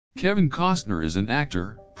Kevin Costner is an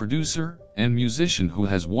actor, producer, and musician who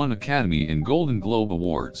has won Academy and Golden Globe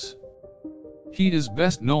Awards. He is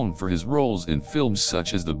best known for his roles in films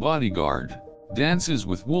such as The Bodyguard, Dances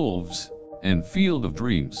with Wolves, and Field of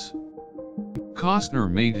Dreams.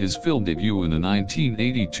 Costner made his film debut in the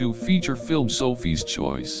 1982 feature film Sophie's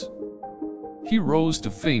Choice. He rose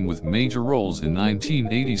to fame with major roles in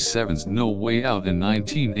 1987's No Way Out and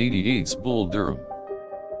 1988's Bull Durham.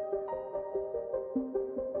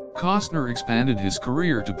 Costner expanded his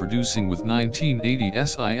career to producing with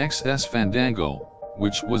 1980's IXS Fandango,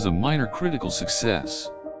 which was a minor critical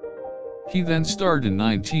success. He then starred in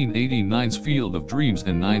 1989's Field of Dreams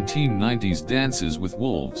and 1990's Dances with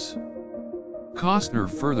Wolves. Costner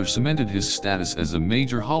further cemented his status as a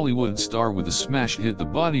major Hollywood star with the smash hit The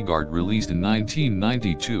Bodyguard, released in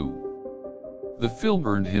 1992. The film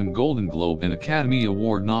earned him Golden Globe and Academy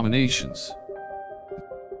Award nominations.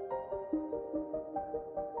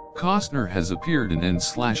 Costner has appeared in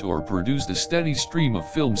and/or produced a steady stream of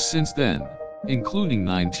films since then, including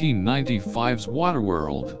 1995's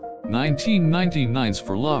Waterworld, 1999's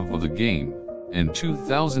For Love of the Game, and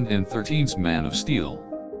 2013's Man of Steel.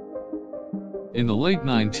 In the late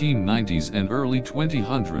 1990s and early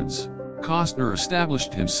 2000s, Costner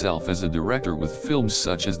established himself as a director with films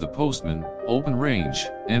such as The Postman, Open Range,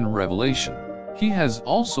 and Revelation. He has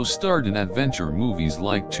also starred in adventure movies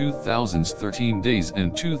like 2000's 13 Days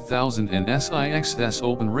and 2000's IXS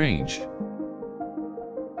Open Range.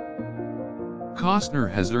 Costner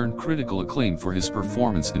has earned critical acclaim for his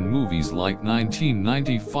performance in movies like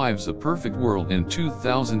 1995's A Perfect World and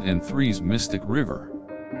 2003's Mystic River.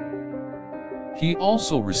 He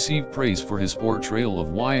also received praise for his portrayal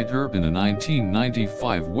of Wyatt Earp in the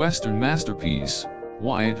 1995 Western masterpiece,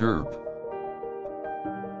 Wyatt Earp.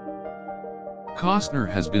 Costner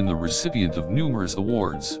has been the recipient of numerous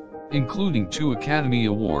awards, including 2 Academy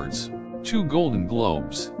Awards, 2 Golden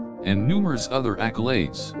Globes, and numerous other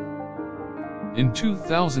accolades. In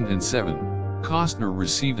 2007, Costner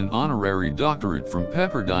received an honorary doctorate from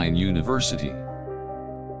Pepperdine University.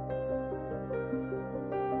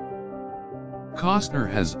 Costner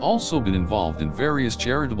has also been involved in various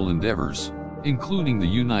charitable endeavors, including the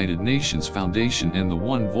United Nations Foundation and the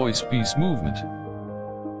One Voice Peace Movement.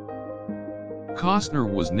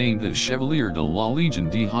 Costner was named a Chevalier de la Légion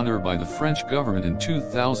d'Honneur by the French government in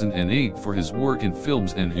 2008 for his work in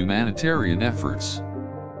films and humanitarian efforts.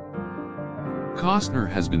 Costner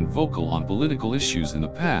has been vocal on political issues in the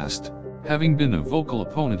past, having been a vocal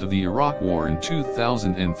opponent of the Iraq War in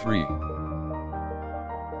 2003.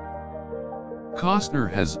 Costner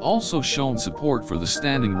has also shown support for the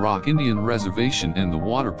Standing Rock Indian Reservation and the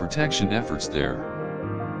water protection efforts there.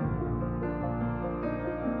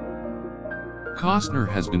 Costner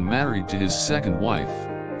has been married to his second wife,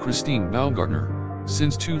 Christine Baumgartner,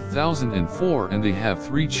 since 2004, and they have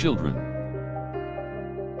 3 children.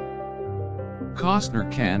 Costner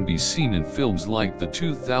can be seen in films like the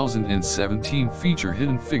 2017 feature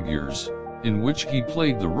Hidden Figures, in which he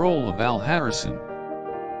played the role of Al Harrison.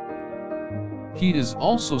 He is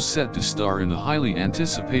also set to star in the highly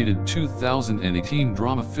anticipated 2018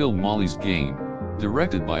 drama film Molly's Game,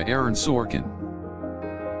 directed by Aaron Sorkin.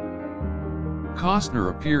 Costner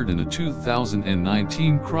appeared in a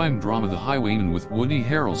 2019 crime drama The Highwayman with Woody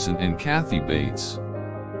Harrelson and Kathy Bates.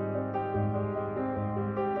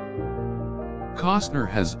 Costner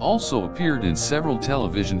has also appeared in several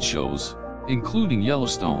television shows, including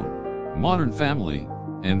Yellowstone, Modern Family,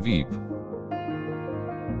 and Veep.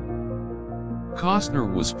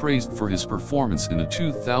 Costner was praised for his performance in the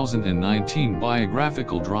 2019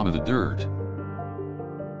 biographical drama The Dirt.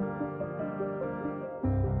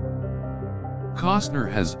 Costner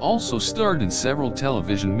has also starred in several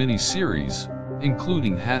television miniseries,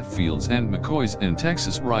 including Hatfields and McCoys and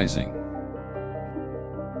Texas Rising.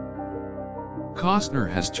 Costner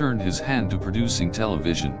has turned his hand to producing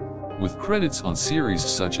television, with credits on series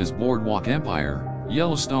such as Boardwalk Empire,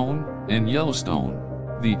 Yellowstone, and Yellowstone: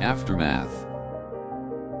 The Aftermath.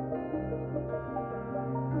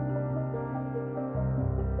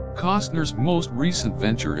 Costner's most recent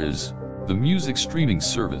venture is the music streaming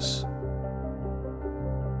service.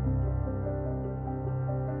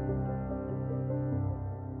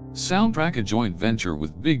 Soundtrack, a joint venture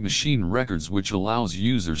with Big Machine Records which allows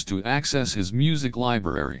users to access his music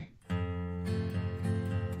library.